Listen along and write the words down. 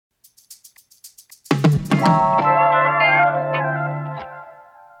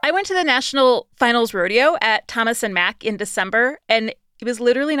I went to the National Finals Rodeo at Thomas and Mack in December, and it was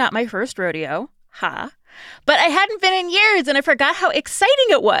literally not my first rodeo. But I hadn't been in years, and I forgot how exciting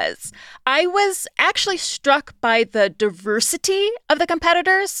it was. I was actually struck by the diversity of the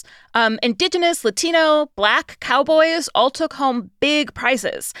competitors. Indigenous, Latino, Black cowboys all took home big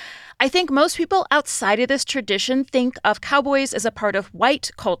prizes. I think most people outside of this tradition think of cowboys as a part of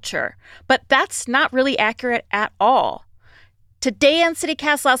white culture, but that's not really accurate at all. Today on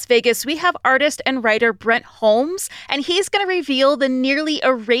CityCast Las Vegas, we have artist and writer Brent Holmes, and he's going to reveal the nearly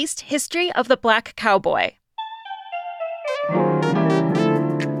erased history of the Black cowboy.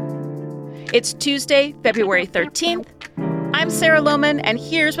 It's Tuesday, February 13th. I'm Sarah Lohman, and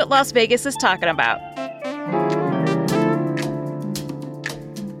here's what Las Vegas is talking about.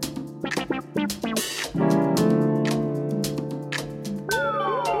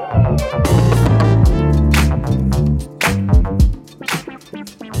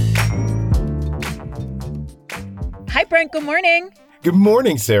 Hi, Brent. Good morning. Good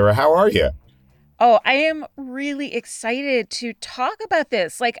morning, Sarah. How are you? Oh, I am really excited to talk about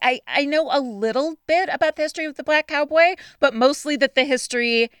this. Like, I know a little bit about the history of the Black cowboy, but mostly that the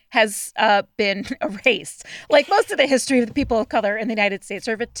history has been erased. Like most of the history of the people of color in the United States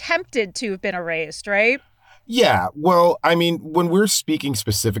are attempted to have been erased, right? Yeah. Well, I mean, when we're speaking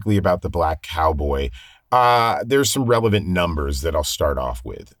specifically about the Black cowboy, there's some relevant numbers that I'll start off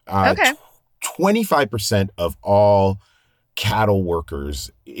with. Okay. 25% of all cattle workers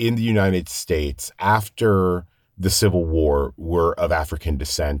in the United States after the Civil War were of African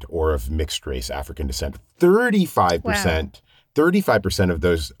descent or of mixed race African descent. 35% of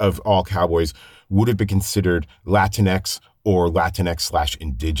those of all cowboys would have been considered Latinx or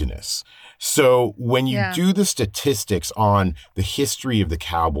Latinx/indigenous. So when you do the statistics on the history of the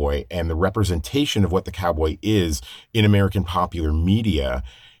cowboy and the representation of what the cowboy is in American popular media,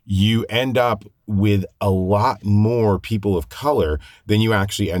 you end up with a lot more people of color than you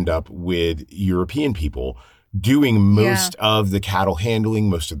actually end up with European people doing most of the cattle handling,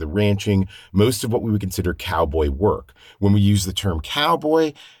 most of the ranching, most of what we would consider cowboy work. When we use the term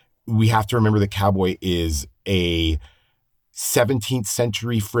cowboy, we have to remember that cowboy is a 17th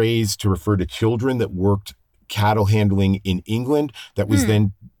century phrase to refer to children that worked cattle handling in England that was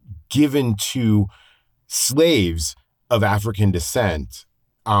then given to slaves of African descent,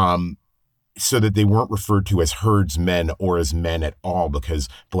 so that they weren't referred to as herdsmen or as men at all, because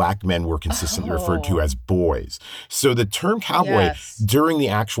Black men were consistently referred to as boys. So the term cowboy during the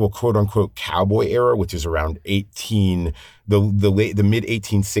actual quote unquote cowboy era, which is around the mid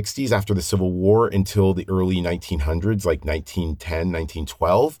 1860s after the Civil War until the early 1900s, like 1910,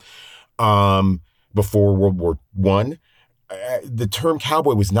 1912, before World War I, the term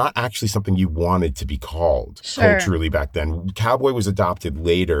cowboy was not actually something you wanted to be called culturally back then. Cowboy was adopted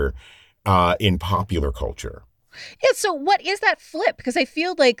later in popular culture. Yeah, so what is that flip? Because I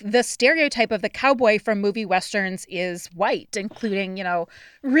feel like the stereotype of the cowboy from movie westerns is white, including,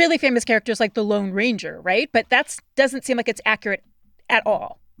 really famous characters like the Lone Ranger, right? But that doesn't seem like it's accurate at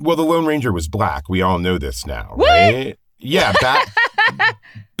all. Well, the Lone Ranger was Black. We all know this now, right? Yeah,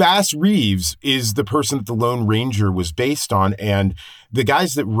 Bass Reeves is the person that the Lone Ranger was based on. And the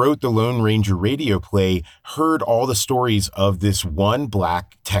guys that wrote the Lone Ranger radio play heard all the stories of this one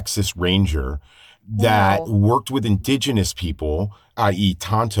Black Texas Ranger that worked with indigenous people, i.e.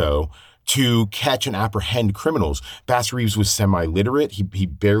 Tonto, to catch and apprehend criminals. Bass Reeves was semi-literate. He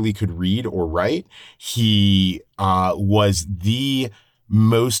barely could read or write. He was the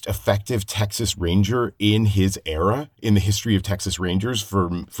most effective Texas Ranger in his era, in the history of Texas Rangers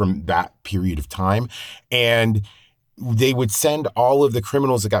from that period of time. And they would send all of the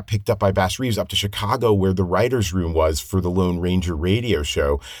criminals that got picked up by Bass Reeves up to Chicago, where the writer's room was for the Lone Ranger radio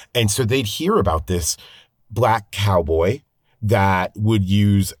show. And so they'd hear about this Black cowboy that would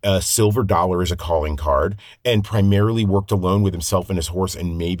use a silver dollar as a calling card and primarily worked alone with himself and his horse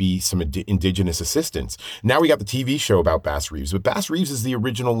and maybe some indigenous assistants. Now we got the TV show about Bass Reeves, but Bass Reeves is the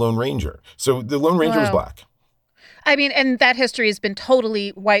original Lone Ranger. So the Lone Ranger was Black. I mean, and that history has been totally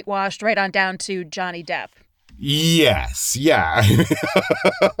whitewashed right on down to Johnny Depp. Yes. Yeah.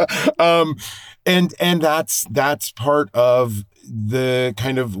 And that's part of the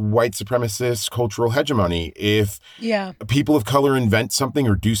kind of white supremacist cultural hegemony. If people of color invent something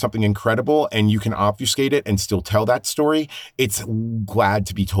or do something incredible and you can obfuscate it and still tell that story, it's glad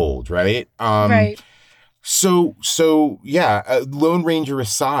to be told, right? Right. So Lone Ranger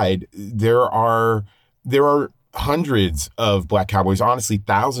aside, there are hundreds of Black cowboys, honestly,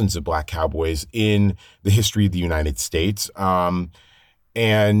 thousands of Black cowboys in the history of the United States.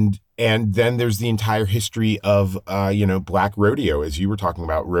 And And then there's the entire history of, black rodeo, as you were talking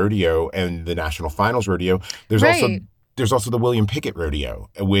about rodeo and the National Finals Rodeo. There's also Right. there's also the William Pickett Rodeo,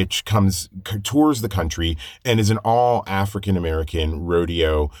 which tours the country and is an all African American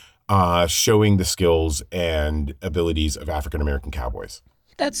rodeo, showing the skills and abilities of African American cowboys.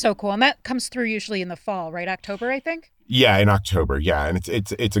 That's so cool. And that comes through usually in the fall, right? October, I think. Yeah, in October. Yeah, and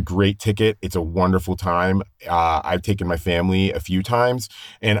it's a great ticket. It's a wonderful time. I've taken my family a few times,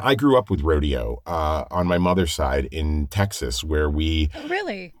 and I grew up with rodeo on my mother's side in Texas, where Oh,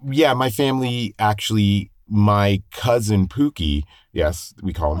 really? yeah, my family actually, my cousin Pookie, yes,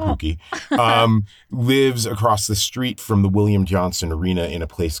 we call him Oh. Pookie, lives across the street from the William Johnson Arena in a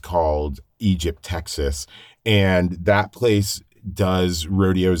place called Egypt, Texas, and that place does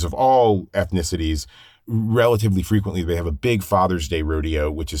rodeos of all ethnicities relatively frequently. They have a big Father's Day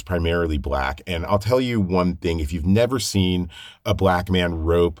rodeo, which is primarily black. And I'll tell you one thing, if you've never seen a black man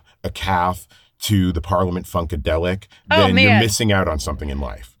rope a calf to the Parliament Funkadelic, Oh, then you're man. missing out on something in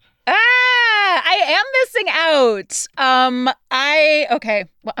life. I am missing out. Okay.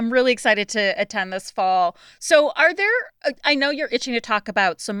 Well, I'm really excited to attend this fall. So, are there? I know you're itching to talk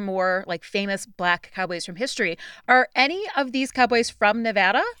about some more like famous black cowboys from history. Are any of these cowboys from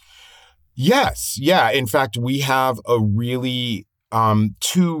Nevada? Yes. Yeah. In fact, we have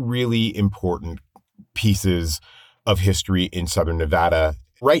two really important pieces of history in Southern Nevada.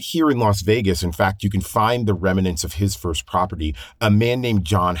 Right here in Las Vegas, in fact, you can find the remnants of his first property. A man named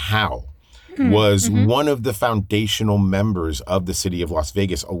John Howe was Mm-hmm. one of the foundational members of the city of Las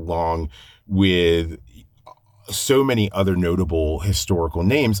Vegas, along with so many other notable historical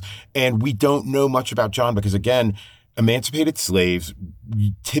names. And we don't know much about John because, again, emancipated slaves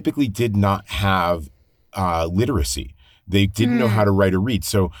typically did not have literacy. They didn't know how to write or read.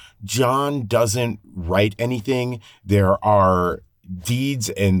 So John doesn't write anything. There are deeds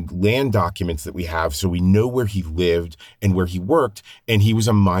and land documents that we have, so we know where he lived and where he worked. And he was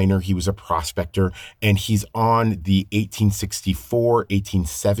a miner, he was a prospector, and he's on the 1864,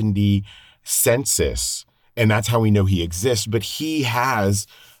 1870 census. And that's how we know he exists. But he has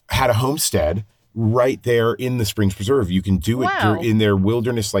had a homestead right there in the Springs Preserve. You can do it Wow. in their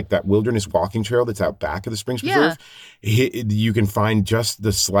wilderness, like that wilderness walking trail that's out back of the Springs Yeah. Preserve. You can find just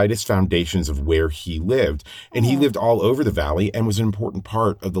the slightest foundations of where he lived. And he Oh. lived all over the valley and was an important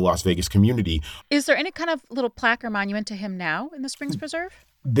part of the Las Vegas community. Is there any kind of little plaque or monument to him now in the Springs Preserve?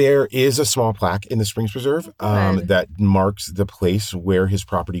 There is a small plaque in the Springs Preserve Good. that marks the place where his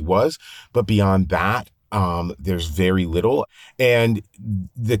property was. But beyond that, there's very little. And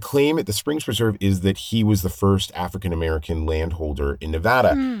the claim at the Springs Preserve is that he was the first African-American landholder in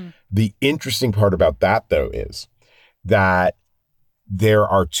Nevada. The interesting part about that, though, is that there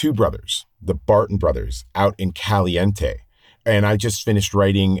are two brothers, the Barton brothers, out in Caliente. And I just finished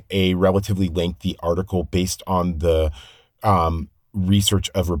writing a relatively lengthy article based on the research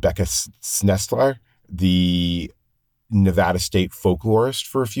of Rebecca Snestler, the Nevada State folklorist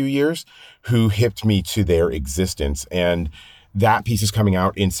for a few years, who hipped me to their existence. And that piece is coming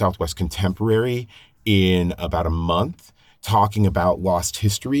out in Southwest Contemporary in about a month, talking about lost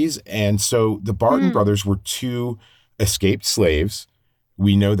histories. And so the Barton brothers were two escaped slaves.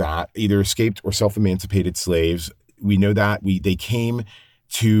 We know that, either escaped or self-emancipated slaves. We know that they came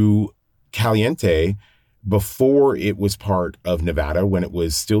to Caliente before it was part of Nevada, when it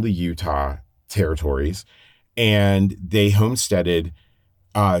was still the Utah territories. And they homesteaded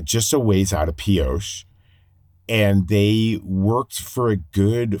just a ways out of Pioche. And they worked for a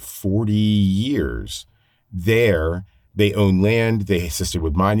good 40 years there. They owned land. They assisted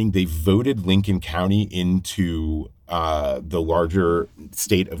with mining. They voted Lincoln County into the larger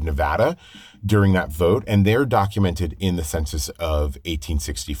state of Nevada during that vote. And they're documented in the census of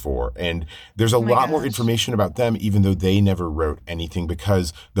 1864. And there's a lot more information about them, even though they never wrote anything,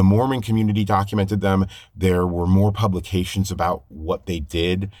 because the Mormon community documented them. There were more publications about what they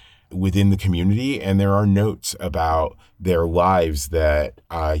did within the community, and there are notes about their lives that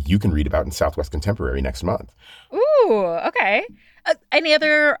you can read about in Southwest Contemporary next month. Ooh, okay. Any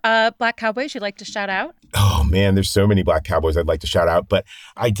other black cowboys you'd like to shout out? Oh man, there's so many black cowboys I'd like to shout out, but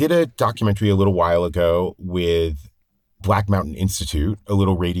I did a documentary a little while ago with Black Mountain Institute, a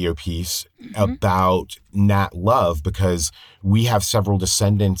little radio piece about Nat Love, because we have several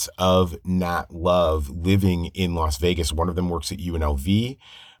descendants of Nat Love living in Las Vegas. One of them works at UNLV.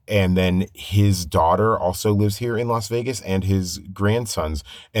 And then his daughter also lives here in Las Vegas, and his grandsons.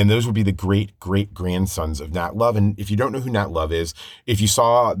 And those would be the great-great-grandsons of Nat Love. And if you don't know who Nat Love is, if you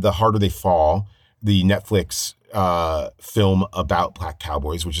saw The Harder They Fall, the Netflix film about black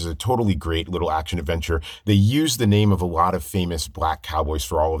cowboys, which is a totally great little action adventure. They use the name of a lot of famous black cowboys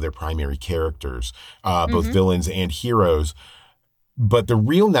for all of their primary characters, both villains and heroes. But the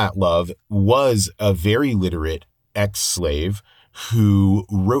real Nat Love was a very literate ex-slave who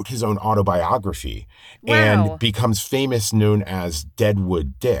wrote his own autobiography and becomes famous, known as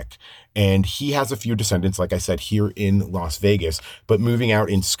Deadwood Dick. And he has a few descendants, like I said, here in Las Vegas. But moving out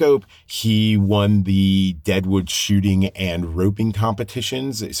in scope, he won the Deadwood shooting and roping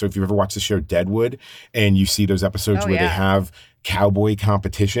competitions. So if you've ever watched the show Deadwood and you see those episodes where they have cowboy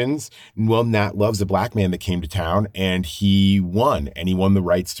competitions, well, Nat Love's a black man that came to town and he won the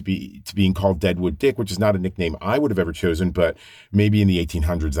rights to being called Deadwood Dick, which is not a nickname I would have ever chosen, but maybe in the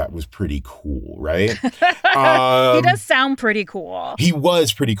 1800s that was pretty cool, right? He does sound pretty cool. He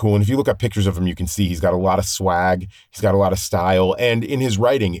was pretty cool. And if you look up pictures of him, you can see he's got a lot of swag. He's got a lot of style. And in his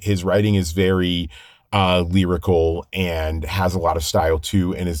writing is very lyrical and has a lot of style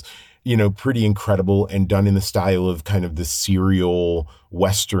too, and is, pretty incredible and done in the style of kind of the serial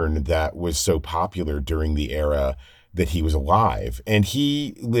Western that was so popular during the era that he was alive. And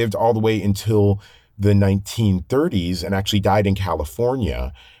he lived all the way until the 1930s and actually died in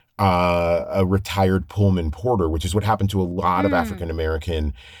California, a retired Pullman porter, which is what happened to a lot of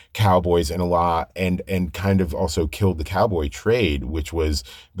African-American cowboys and kind of also killed the cowboy trade, which was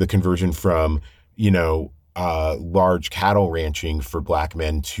the conversion from, large cattle ranching for black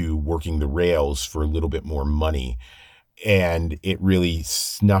men to working the rails for a little bit more money. And it really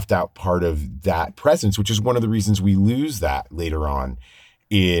snuffed out part of that presence, which is one of the reasons we lose that later on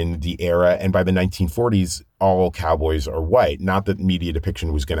in the era. And by the 1940s, all cowboys are white. Not that media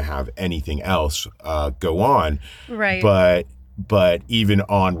depiction was going to have anything else go on. Right. But even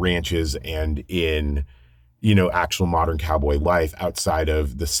on ranches and in, actual modern cowboy life outside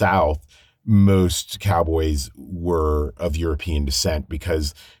of the South, most cowboys were of European descent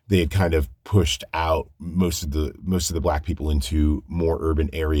because they had kind of pushed out most of the black people into more urban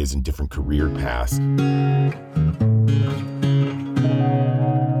areas and different career paths.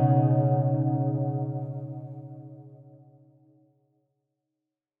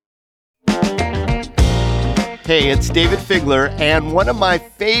 Hey, it's David Figler, and one of my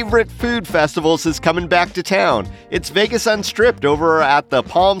favorite food festivals is coming back to town. It's Vegas Unstripped over at the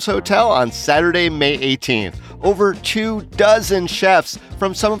Palms Hotel on Saturday, May 18th. Over 24 chefs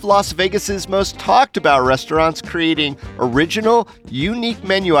from some of Las Vegas's most talked about restaurants creating original, unique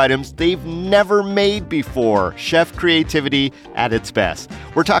menu items they've never made before. Chef creativity at its best.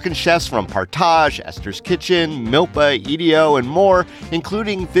 We're talking chefs from Partage, Esther's Kitchen, Milpa, EDO, and more,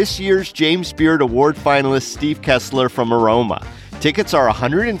 including this year's James Beard Award finalist Steve Kessler from Aroma. Tickets are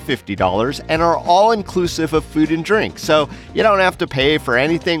 $150 and are all inclusive of food and drink, so you don't have to pay for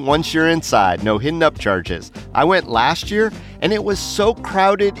anything once you're inside. No hidden up charges. I went last year and it was so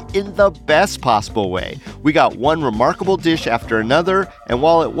crowded in the best possible way. We got one remarkable dish after another, and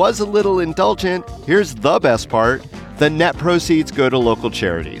while it was a little indulgent, here's the best part: the net proceeds go to local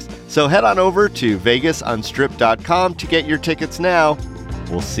charities. So head on over to vegasunstrip.com to get your tickets now.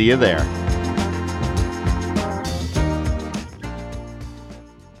 We'll see you there.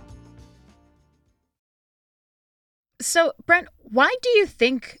 So, Brent, why do you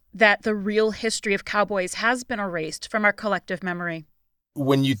think that the real history of cowboys has been erased from our collective memory?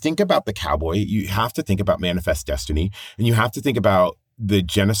 When you think about the cowboy, you have to think about Manifest Destiny, and you have to think about the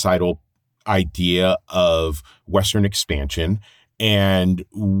genocidal idea of Western expansion and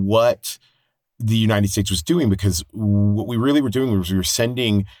what the United States was doing, because what we really were doing was we were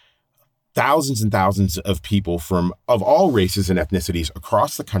sending thousands and thousands of people of all races and ethnicities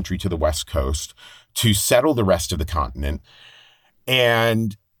across the country to the West Coast to settle the rest of the continent.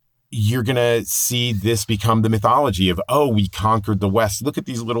 And you're going to see this become the mythology of, oh, we conquered the West. Look at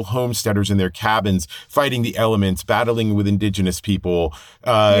these little homesteaders in their cabins, fighting the elements, battling with indigenous people,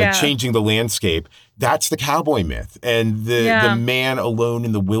 changing the landscape. That's the cowboy myth. And the man alone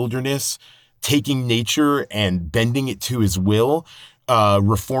in the wilderness, taking nature and bending it to his will,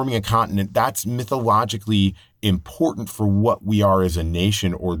 reforming a continent, that's mythologically important for what we are as a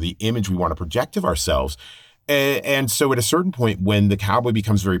nation or the image we want to project of ourselves. And so at a certain point, when the cowboy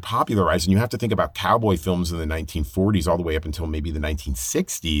becomes very popularized, and you have to think about cowboy films in the 1940s all the way up until maybe the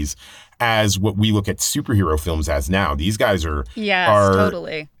 1960s as what we look at superhero films as now. These guys are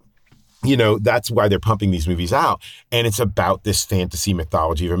totally. That's why they're pumping these movies out. And it's about this fantasy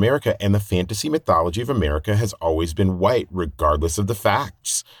mythology of America. And the fantasy mythology of America has always been white, regardless of the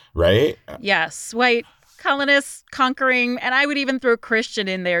facts, right? Yes, white, colonists conquering, and I would even throw Christian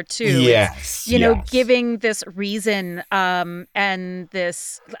in there too. Yes, It's, giving this reason and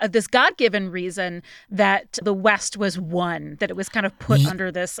this God-given reason that the West was won, that it was kind of put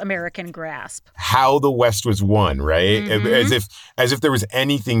under this American grasp. How the West was won, right? Mm-hmm. As if there was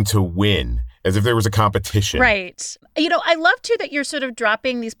anything to win, as if there was a competition. Right. I love too that you're sort of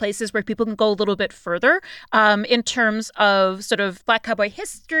dropping these places where people can go a little bit further in terms of sort of Black cowboy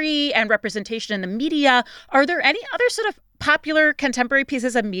history and representation in the media. Are there any other sort of popular contemporary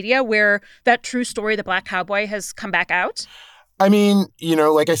pieces of media where that true story, the Black cowboy, has come back out? I mean,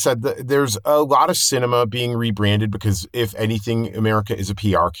 like I said, there's a lot of cinema being rebranded because, if anything, America is a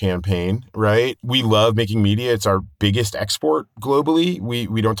PR campaign, right? We love making media. It's our biggest export globally.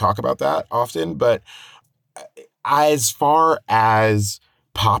 We don't talk about that often. But as far as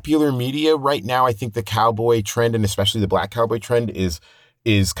popular media right now, I think the cowboy trend, and especially the Black cowboy trend, is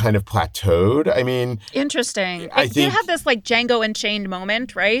kind of plateaued. I mean, interesting. I think you have this like Django Unchained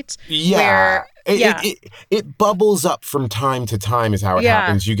moment, right? Yeah. It bubbles up from time to time is how it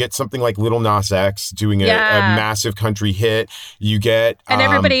happens. You get something like Lil Nas X doing a massive country hit. You get... And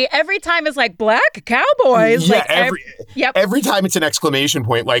everybody, every time is like, Black cowboys. Yeah, every time it's an exclamation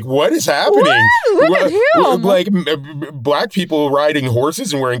point, like, what is happening? Look at him. Like, Black people riding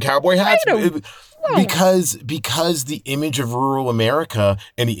horses and wearing cowboy hats. Because the image of rural America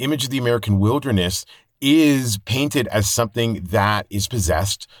and the image of the American wilderness is painted as something that is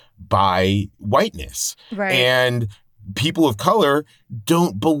possessed by whiteness. Right. And people of color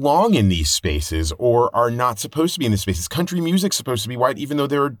don't belong in these spaces or are not supposed to be in these spaces. Country music's supposed to be white, even though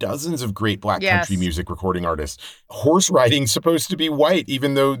there are dozens of great Black country music recording artists. Horse riding's supposed to be white,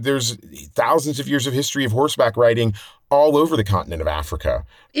 even though there's thousands of years of history of horseback riding all over the continent of Africa.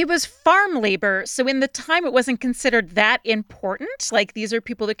 It was farm labor. So in the time, it wasn't considered that important. Like, these are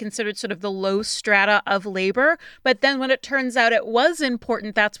people that considered sort of the low strata of labor. But then when it turns out it was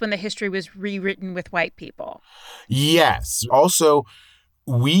important, that's when the history was rewritten with white people. Yes. Also,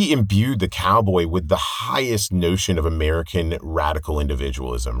 we imbued the cowboy with the highest notion of American radical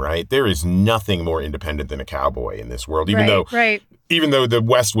individualism, right? There is nothing more independent than a cowboy in this world, even though the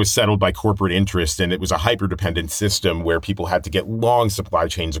West was settled by corporate interest and it was a hyper-dependent system where people had to get long supply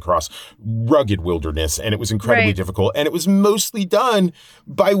chains across rugged wilderness, and it was incredibly difficult. And it was mostly done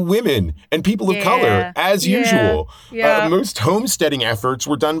by women and people of color, as usual. Most homesteading efforts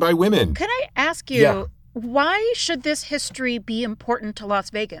were done by women. Can I ask you, why should this history be important to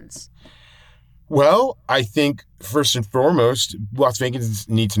Las Vegans? Well, I think first and foremost, Las Vegans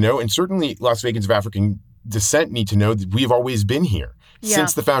need to know, and certainly Las Vegans of African descent need to know, that we've always been here.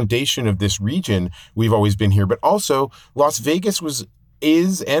 Since the foundation of this region, we've always been here. But also, Las Vegas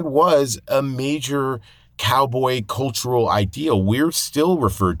is a major cowboy cultural ideal. We're still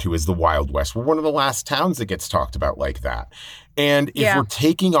referred to as the Wild West. We're one of the last towns that gets talked about like that. And if we're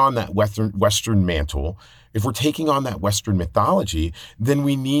taking on that Western mantle, if we're taking on that Western mythology, then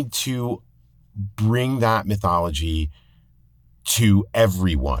we need to bring that mythology to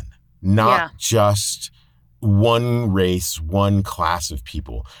everyone, not just one race, one class of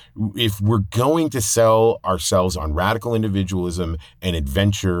people. If we're going to sell ourselves on radical individualism and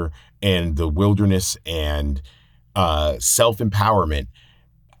adventure and the wilderness and self-empowerment,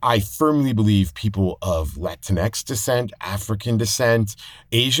 I firmly believe people of Latinx descent, African descent,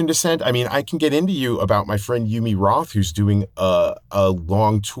 Asian descent. I mean, I can get into you about my friend Yumi Roth, who's doing a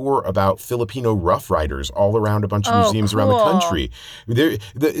long tour about Filipino Rough Riders all around a bunch of museums around the country.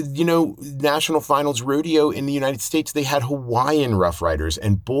 National Finals Rodeo in the United States, they had Hawaiian Rough Riders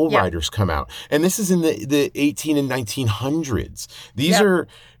and Bull Riders come out. And this is in the 18 and 1900s.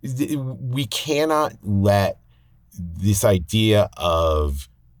 We cannot let this idea of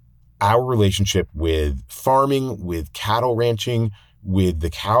our relationship with farming, with cattle ranching, with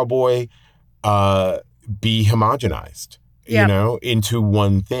the cowboy, be homogenized, into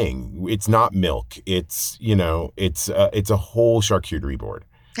one thing. It's not milk. It's a whole charcuterie board.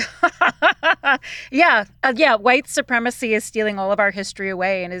 White supremacy is stealing all of our history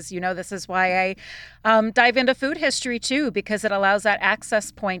away. And as you know, this is why I dive into food history too, because it allows that access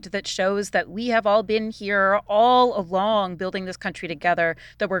point that shows that we have all been here all along building this country together,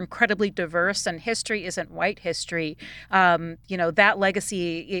 that we're incredibly diverse, and history isn't white history. That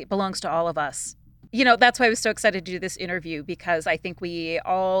legacy, it belongs to all of us. That's why I was so excited to do this interview, because I think we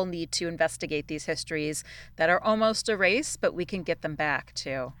all need to investigate these histories that are almost erased, but we can get them back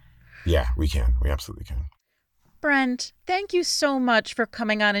too. Yeah, we can. We absolutely can. Brent, thank you so much for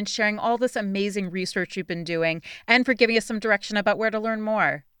coming on and sharing all this amazing research you've been doing, and for giving us some direction about where to learn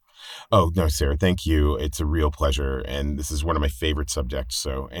more. Oh, no, Sarah, thank you. It's a real pleasure. And this is one of my favorite subjects.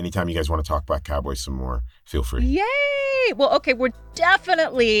 So anytime you guys want to talk about Cowboys some more, feel free. Yay! Well, okay, we're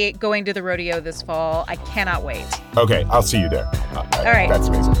definitely going to the rodeo this fall. I cannot wait. Okay, I'll see you there. All right. That's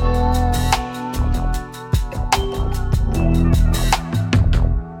amazing.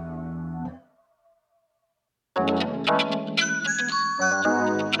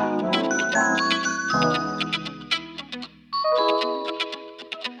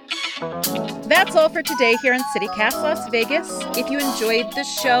 That's all for today here on CityCast Las Vegas. If you enjoyed the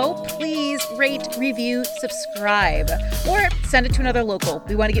show, please rate, review, subscribe, or send it to another local.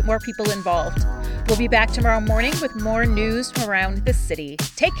 We want to get more people involved. We'll be back tomorrow morning with more news from around the city.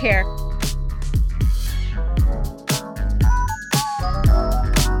 Take care.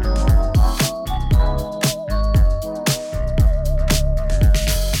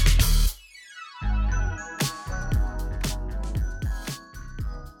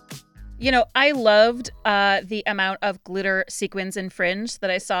 You know, I loved the amount of glitter, sequins, and fringe that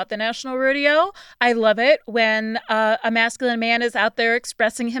I saw at the National Rodeo. I love it when a masculine man is out there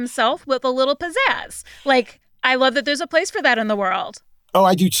expressing himself with a little pizzazz. Like, I love that there's a place for that in the world. Oh,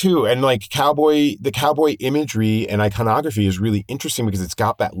 I do too. And like the cowboy imagery and iconography is really interesting because it's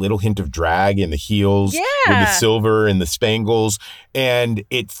got that little hint of drag in the heels with the silver and the spangles. And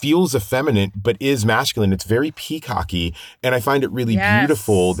it feels effeminate, but is masculine. It's very peacocky. And I find it really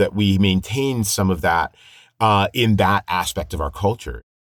beautiful that we maintain some of that in that aspect of our culture.